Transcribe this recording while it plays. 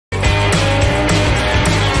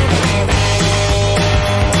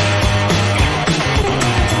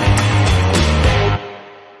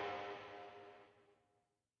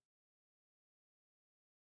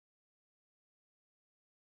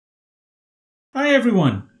Hi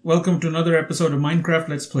everyone! Welcome to another episode of Minecraft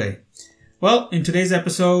Let's Play. Well, in today's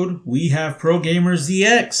episode, we have ProGamers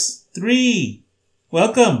ZX3.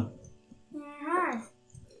 Welcome! Hi.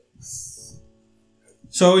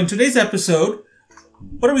 So in today's episode,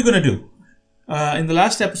 what are we going to do? In the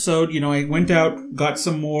last episode, I went out, got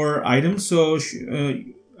some more items, so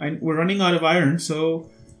we're running out of iron, so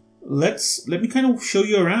let me kind of show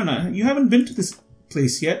you around. You haven't been to this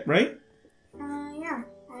place yet, right? Yeah.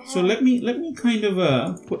 So let me kind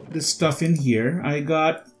of put this stuff in here. I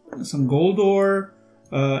got some gold ore,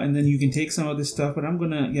 and then you can take some of this stuff. But I'm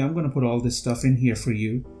gonna put all this stuff in here for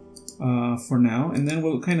you, for now, and then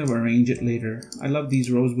we'll kind of arrange it later. I love these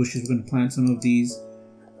rose bushes. We're gonna plant some of these.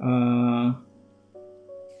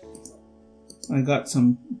 I got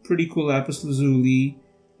some pretty cool lapis lazuli,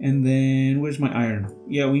 and then where's my iron?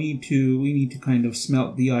 Yeah, we need to kind of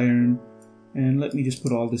smelt the iron. And let me just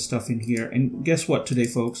put all this stuff in here. And guess what today,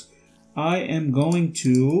 folks? I am going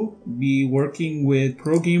to be working with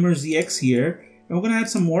ProGamers ZX here. And we're going to add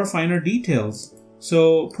some more finer details.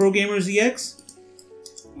 So, ProGamers ZX?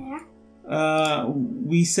 Yeah.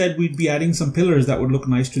 We said we'd be adding some pillars that would look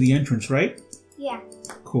nice to the entrance, right? Yeah.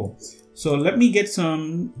 Cool. So, let me get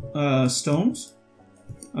some stone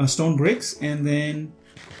bricks, and then...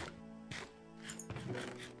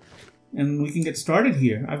 and we can get started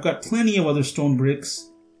here. I've got plenty of other stone bricks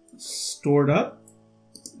stored up,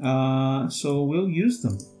 so we'll use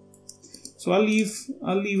them. So I'll leave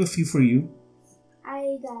a few for you.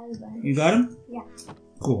 I got a bunch. You got them? Yeah.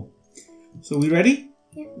 Cool. So we ready?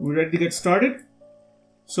 Yeah. We ready to get started?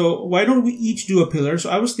 So why don't we each do a pillar? So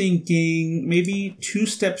I was thinking maybe 2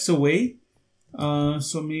 steps away.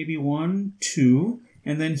 So maybe 1, 2,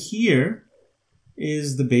 and then here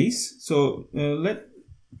is the base. So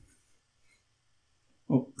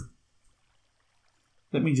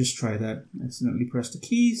let me just try that. I accidentally pressed a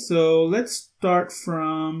key. So let's start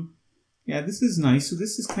from... yeah, this is nice. So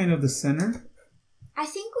this is kind of the center. I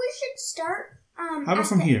think we should start... how about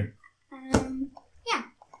from here? Yeah.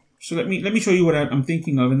 So let me show you what I'm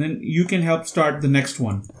thinking of, and then you can help start the next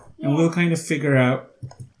one. Yeah. And we'll kind of figure out,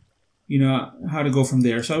 how to go from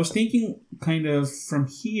there. So I was thinking kind of from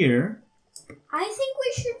here. I think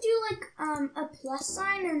we should do like a plus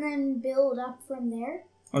sign and then build up from there.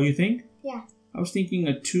 Oh, you think? Yeah. I was thinking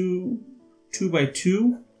a 2 by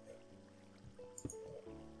 2,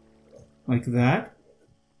 like that.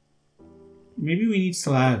 Maybe we need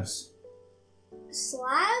slabs.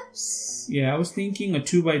 Slabs? Yeah, I was thinking a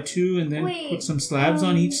 2 by 2, and then put some slabs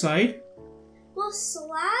on each side. Well,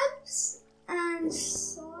 slabs and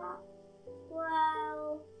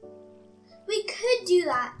well, we could do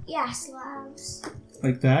that. Yeah, slabs.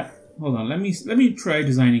 Like that. Hold on. Let me try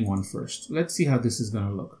designing one first. Let's see how this is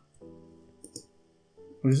gonna look.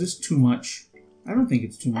 Or is this too much? I don't think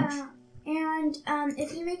it's too much. And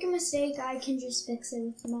if you make a mistake, I can just fix it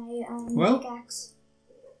with my pickaxe.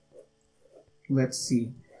 Let's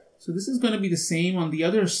see. So this is going to be the same on the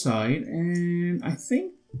other side, and I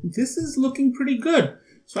think this is looking pretty good.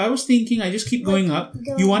 So I was thinking, I just keep going up.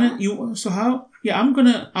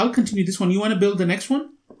 I'll continue this one. You want to build the next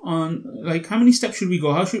one? On like how many steps should we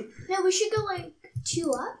go? No, we should go like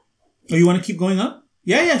 2 up. Oh, you want to keep going up?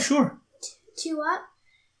 Yeah, sure. 2 up.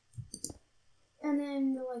 And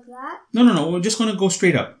then go like that? No. We're just going to go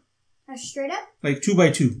straight up. Straight up? Like 2 by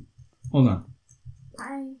 2. Hold on.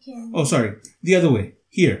 I can... oh, sorry. The other way.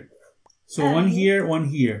 Here. So one here, one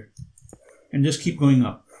here. And just keep going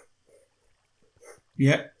up.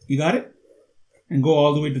 Yeah, you got it? And go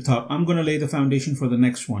all the way to the top. I'm going to lay the foundation for the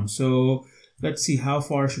next one. So let's see, how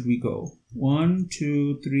far should we go? 1,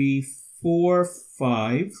 2, 3, 4,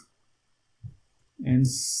 5, and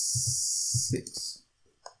 6.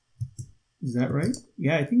 Is that right?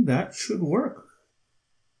 Yeah, I think that should work.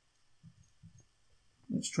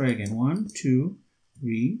 Let's try again. 1, 2,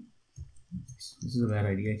 3. This is a bad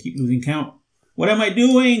idea. I keep losing count. What am I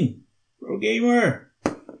doing? Pro gamer.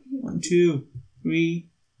 1, 2, 3,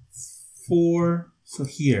 4. So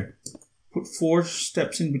here. Put 4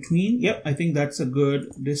 steps in between. Yep, I think that's a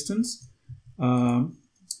good distance. And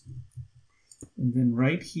then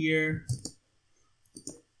right here.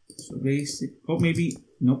 So basic. Oh, maybe.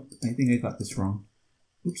 Nope, I think I got this wrong.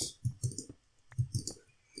 Oops.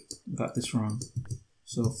 Got this wrong.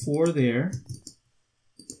 So 4 there.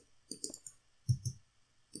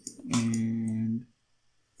 And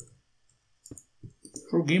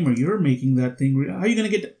Pro Gamer, you're making that thing. How are you gonna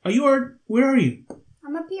get? Where are you?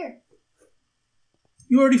 I'm up here.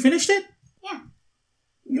 You already finished it? Yeah.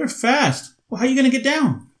 You're fast. Well, how are you gonna get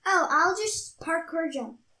down? Oh, I'll just parkour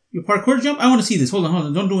jump. Your parkour jump? I want to see this. Hold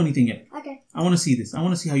on. Don't do anything yet. Okay. I want to see this. I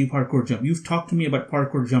want to see how you parkour jump. You've talked to me about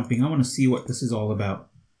parkour jumping. I want to see what this is all about.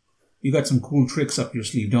 You got some cool tricks up your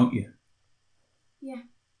sleeve, don't you? Yeah.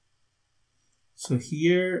 So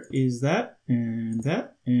here is that, and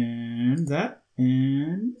that, and that,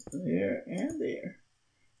 and there, and there.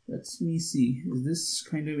 Let me see. Is this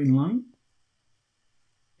kind of in line?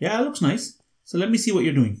 Yeah, it looks nice. So let me see what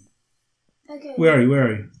you're doing. Okay. Where are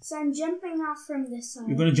you? So I'm jumping off from this side.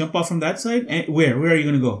 You're going to jump off from that side? And where? Where are you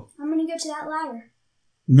going to go? I'm going to go to that ladder.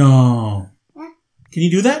 No. Yeah. Can you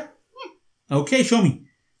do that? Yeah. Okay, show me.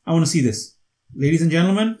 I want to see this. Ladies and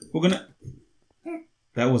gentlemen, we're going to...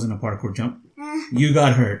 That wasn't a parkour jump. You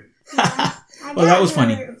got hurt. Yeah, well, that was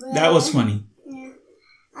funny. That was funny. Yeah.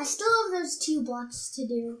 I still have those 2 blocks to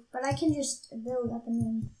do, but I can just build up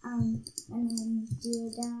and then do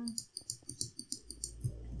it down.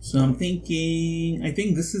 So I'm thinking, I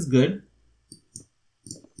think this is good.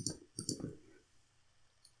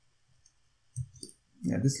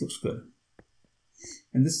 Yeah, this looks good.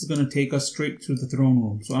 And this is going to take us straight to the throne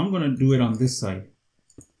room. So I'm going to do it on this side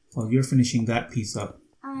while you're finishing that piece up.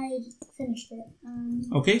 I finished it.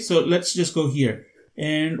 Okay, so let's just go here.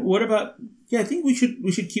 And what about? Yeah, I think we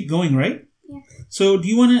should keep going, right? Yeah. So do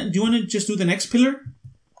you wanna just do the next pillar?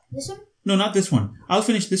 This one? No, not this one. I'll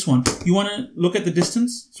finish this one. You wanna look at the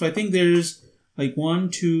distance? So I think there's like 1,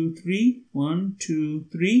 2, 3, 1, 2,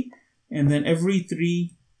 3, and then every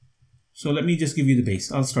 3. So let me just give you the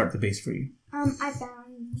base. I'll start the base for you. I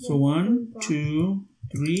found. So 1, 2,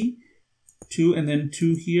 3, 2, and then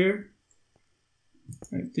 2 here.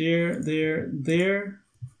 Right there, there, there,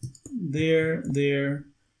 there, there,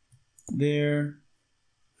 there,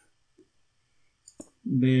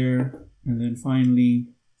 there, and then finally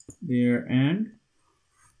there and...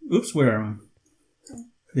 Oops, where am I?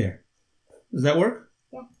 There. Does that work?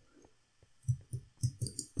 Yeah.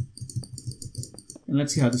 And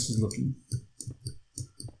let's see how this is looking.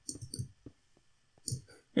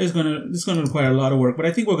 This is gonna require a lot of work, but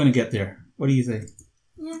I think we're gonna get there. What do you think?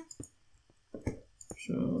 Yeah.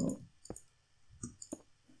 So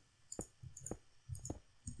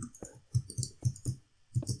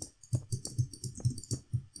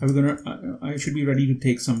are we gonna? I should be ready to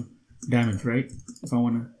take some damage, right? If I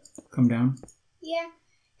want to come down. Yeah,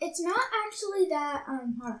 it's not actually that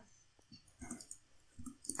hard.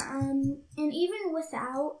 And even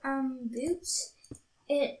without boots,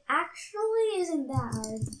 it actually isn't that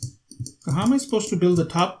hard. So how am I supposed to build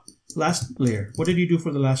the last layer? What did you do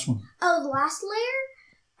for the last one? Oh, the last layer?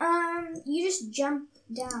 You just jump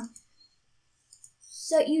down.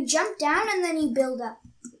 So you jump down and then you build up.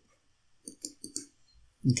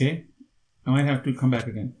 Okay. I might have to come back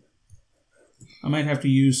again. I might have to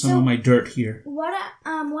use some of my dirt here. What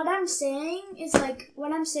I'm saying is like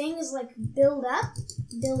build up,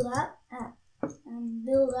 build up,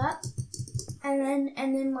 and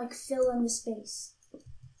then like fill in the space.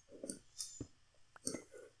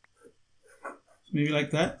 Maybe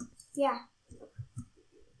like that? Yeah.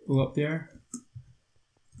 Go up there.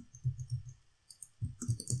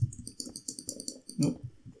 Nope.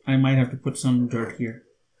 I might have to put some dirt here.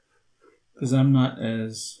 Because I'm not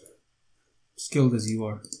as skilled as you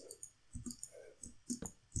are.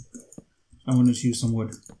 I want to just use some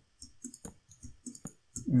wood.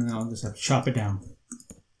 And then I'll just have to chop it down.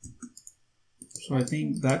 So I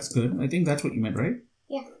think that's good. I think that's what you meant, right?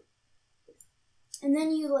 Yeah. And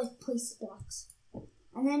then you like place blocks.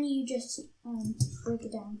 And then you just break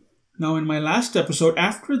it down. Now in my last episode,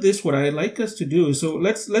 after this, what I'd like us to do is, so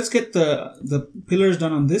let's get the pillars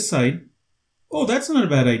done on this side. Oh, that's not a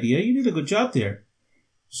bad idea. You did a good job there.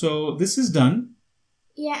 So this is done.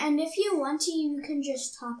 Yeah, and if you want to, you can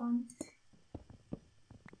just hop on.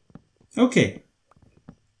 Okay.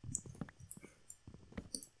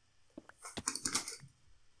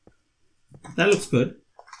 That looks good.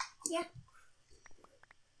 Yeah.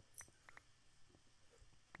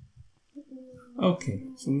 Okay,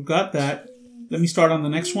 so we've got that. Let me start on the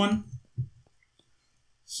next one.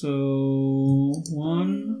 So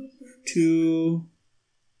 1, 2,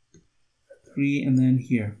 3, and then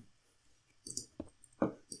here.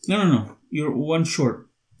 No. You're one short.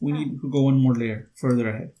 We need to go one more layer further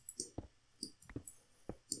ahead.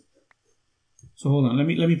 So hold on. Let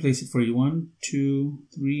me place it for you. 1, 2,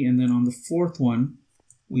 3, and then on the 4th one,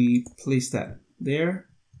 we place that there.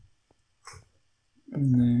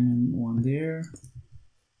 And then one there.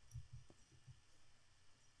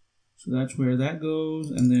 So that's where that goes.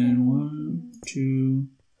 And then 1, 2.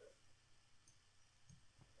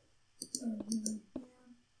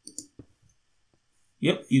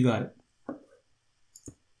 Yep, you got it.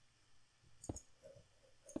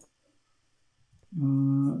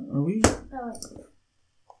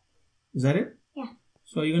 Is that it? Yeah.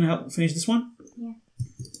 So you're going to help finish this one? Yeah.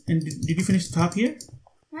 And did you finish the top here?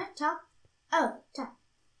 Not top. Oh, top.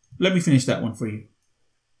 Let me finish that one for you.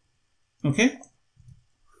 Okay?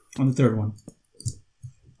 On the third one.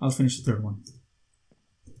 I'll finish the third one.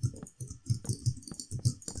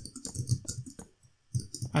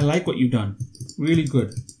 I like what you've done. Really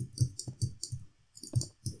good.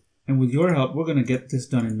 And with your help, we're going to get this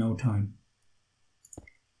done in no time.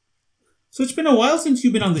 So it's been a while since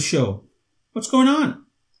you've been on the show. What's going on?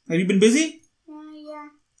 Have you been busy?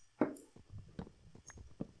 Yeah.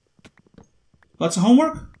 Lots of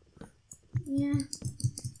homework? Yeah.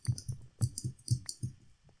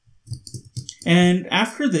 And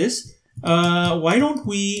after this, why don't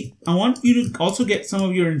we... I want you to also get some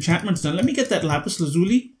of your enchantments done. Let me get that lapis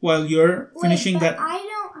lazuli while you're finishing that. I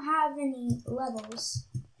don't have any levels.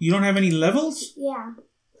 You don't have any levels? Yeah.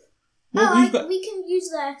 Well, we can use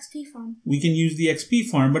the XP farm. We can use the XP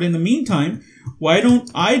farm, but in the meantime, why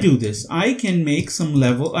don't I do this? I can make some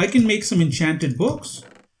enchanted books.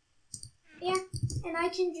 Yeah, and I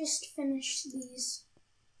can just finish these.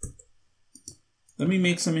 Let me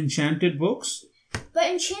make some enchanted books. But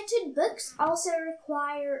enchanted books also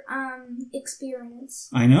require experience.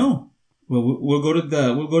 I know. Well, we'll go to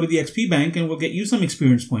the XP bank and we'll get you some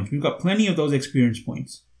experience points. We've got plenty of those experience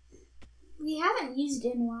points. We haven't used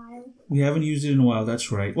it in a while. We haven't used it in a while,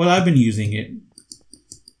 that's right. Well, I've been using it.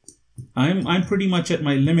 I'm pretty much at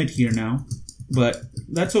my limit here now, but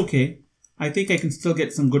that's okay. I think I can still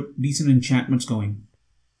get some decent enchantments going.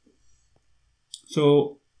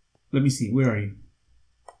 So, let me see. Where are you?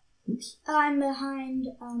 Oops. I'm behind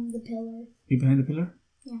the pillar. You behind the pillar?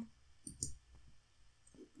 Yeah.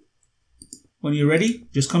 When you're ready,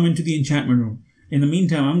 just come into the enchantment room. In the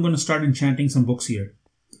meantime, I'm going to start enchanting some books here.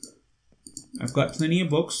 I've got plenty of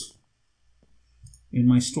books in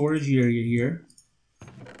my storage area here.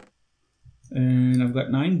 And I've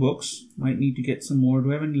got 9 books. Might need to get some more.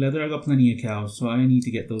 Do I have any leather? I've got plenty of cows, so I need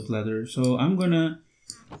to get those leather. So I'm going to...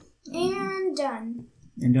 And done.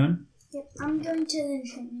 And done? Yep, I'm going to the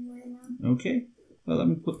enchantment right now. Okay. Well, let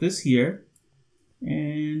me put this here.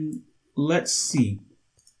 And let's see.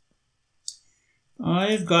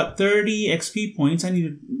 I've got 30 XP points. I need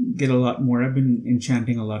to get a lot more. I've been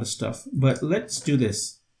enchanting a lot of stuff. But let's do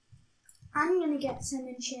this. I'm going to get some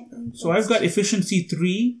enchantment. So I've got efficiency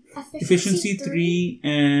 3, efficiency 3,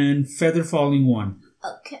 and feather falling 1.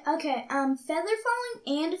 Okay. Feather falling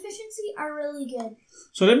and efficiency are really good.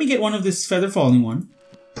 So let me get one of this feather falling one.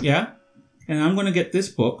 Yeah? And I'm going to get this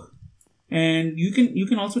book. And you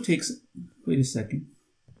can also take... Wait a second.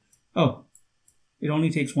 Oh. It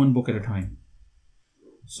only takes 1 book at a time.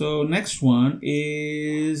 So next one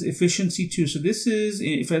is efficiency 2. So this is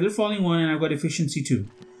feather falling 1 and I've got efficiency 2.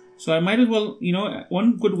 So I might as well,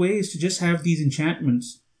 one good way is to just have these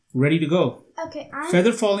enchantments ready to go. Okay,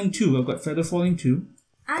 feather falling 2. I've got feather falling 2.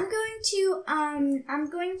 I'm going to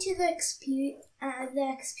the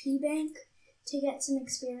XP bank to get some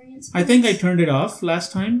experience points. I think I turned it off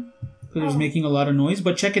last time because it was making a lot of noise,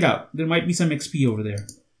 but check it out. There might be some XP over there.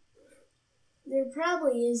 There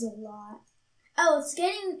probably is a lot. Oh,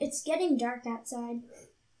 it's getting dark outside.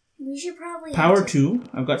 We should probably Power 2.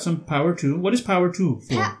 I've got some power 2. What is power 2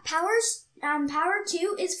 for? Power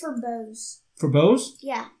 2 is for bows. For bows?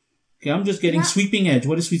 Yeah. Okay, I'm just getting sweeping edge.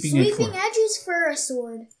 What is sweeping edge for? Sweeping edge is for a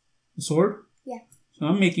sword. A sword? Yeah. So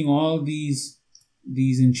I'm making all these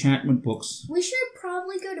enchantment books. We should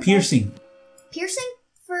probably go to piercing. Piercing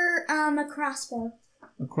for a crossbow.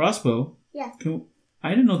 A crossbow? Yeah. I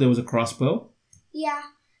didn't know there was a crossbow. Yeah,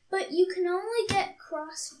 but you can only get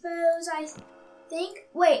crossbows, I think.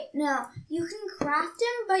 Wait, no. You can craft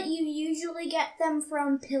them, but you usually get them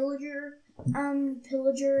from pillager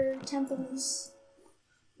temples.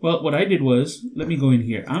 Well, what I did was, let me go in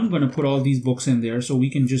here. I'm going to put all these books in there so we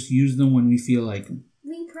can just use them when we feel like them.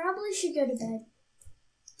 We probably should go to bed.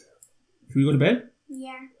 Should we go to bed?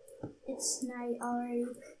 Yeah. It's night already.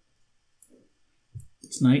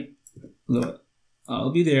 It's night. Look,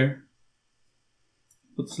 I'll be there.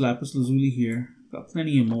 Put this lapis lazuli here. Got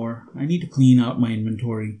plenty of more. I need to clean out my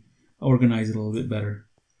inventory. Organize it a little bit better.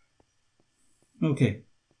 Okay.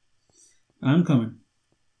 I'm coming.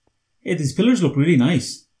 Hey, these pillars look really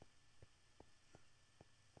nice.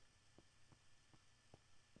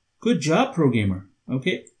 Good job, Pro Gamer.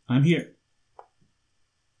 Okay, I'm here.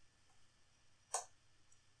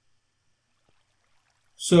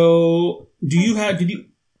 So,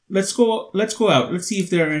 let's go out. Let's see if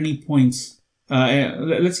there are any points.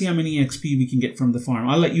 Let's see how many XP we can get from the farm.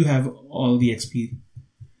 I'll let you have all the XP.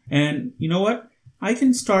 And you know what? I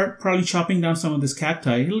can start probably chopping down some of this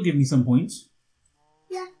cacti. It'll give me some points.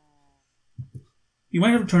 Yeah. You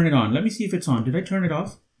might have to turn it on. Let me see if it's on. Did I turn it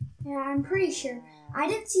off? Yeah, I'm pretty sure. I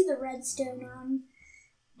didn't see the redstone on.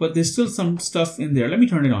 But there's still some stuff in there. Let me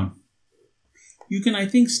turn it on. You can, I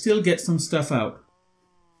think, still get some stuff out.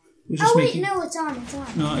 Oh wait, no, it's on. It's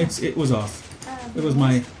on. No, it was off. It was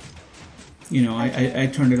my, you know, I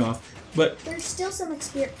turned it off. But there's still some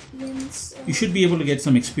experience. You should be able to get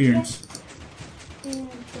some experience.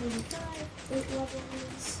 And 35, 8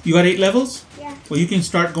 levels. You got 8 levels? Yeah. Well, you can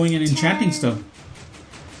start going and enchanting 10, stuff.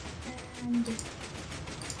 And 12.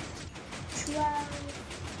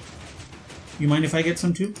 You mind if I get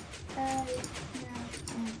some too? No.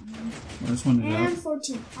 This one is and out.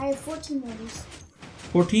 14. I have 14 levels.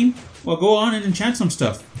 14? Well, go on and enchant some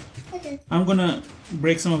stuff. Okay. I'm gonna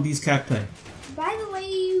break some of these cacti. By the way,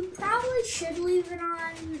 you probably should leave it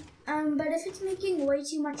on, but if it's making way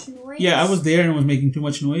too much noise... Yeah, I was there and it was making too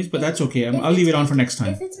much noise, but that's okay. I'll leave it on for next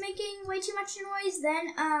time. If it's making way too much noise,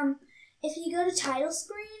 then if you go to title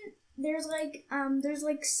screen, there's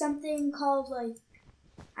like something called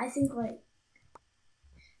I think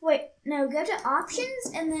wait, no, go to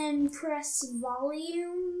options and then press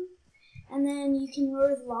volume, and then you can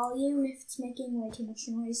lower the volume if it's making way too much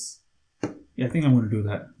noise. Yeah, I think I'm gonna do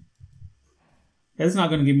that. It's not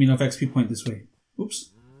going to give me enough XP point this way.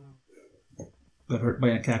 Oops. Got hurt by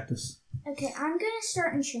a cactus. Okay, I'm going to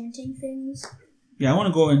start enchanting things. Yeah, I want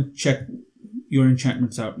to go and check your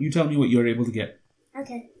enchantments out. You tell me what you're able to get.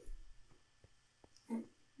 Okay.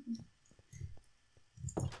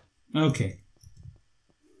 Okay.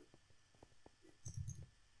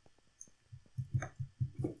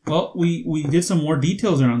 Well, we did some more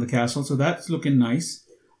details around the castle, so that's looking nice.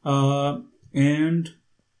 And...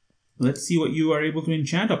 let's see what you are able to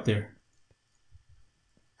enchant up there.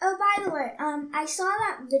 Oh, by the way, I saw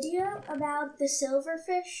that video about the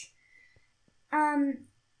silverfish.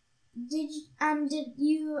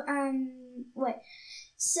 Wait.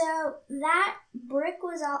 So that brick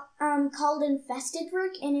was called infested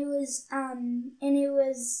brick, and it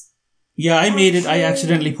was. Yeah, I made it. I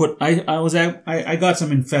accidentally put. I got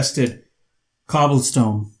some infested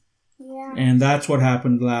cobblestone. Yeah. And that's what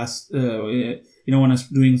happened last. When I was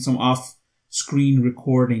doing some off-screen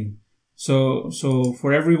recording. So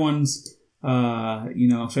for everyone's,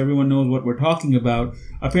 so everyone knows what we're talking about.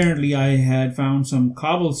 Apparently, I had found some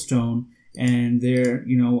cobblestone, and there,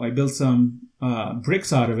 I built some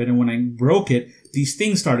bricks out of it. And when I broke it, these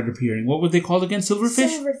things started appearing. What were they called again? Silverfish?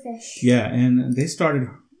 Silverfish. Yeah, and they started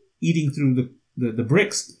eating through the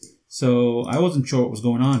bricks. So I wasn't sure what was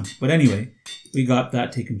going on. But anyway, we got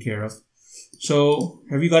that taken care of. So,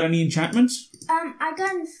 have you got any enchantments?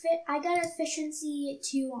 I got efficiency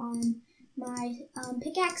 2 on my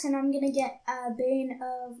pickaxe, and I'm gonna get a Bane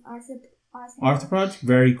of Arthropods?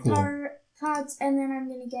 Very cool. Pods, and then I'm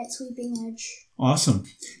gonna get Sweeping Edge. Awesome.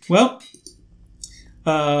 Well,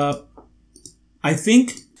 I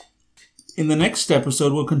think in the next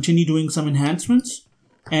episode we'll continue doing some enhancements,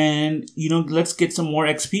 and let's get some more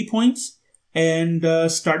XP points and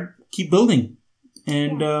keep building.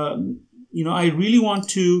 And I really want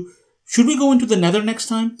to. Should we go into the Nether next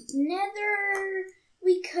time? Nether,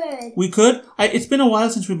 we could. We could? It's been a while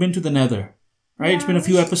since we've been to the Nether, right? Yeah, it's been a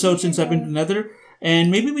few episodes since I've been to the Nether.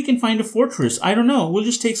 And maybe we can find a fortress. I don't know. We'll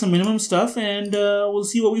just take some minimum stuff and we'll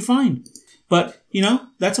see what we find. But,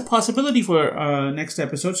 that's a possibility for next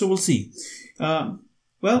episode, so we'll see.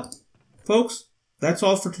 Well, folks, that's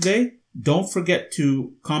all for today. Don't forget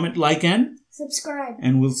to comment, like, and subscribe.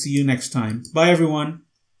 And we'll see you next time. Bye, everyone.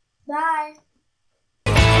 Bye.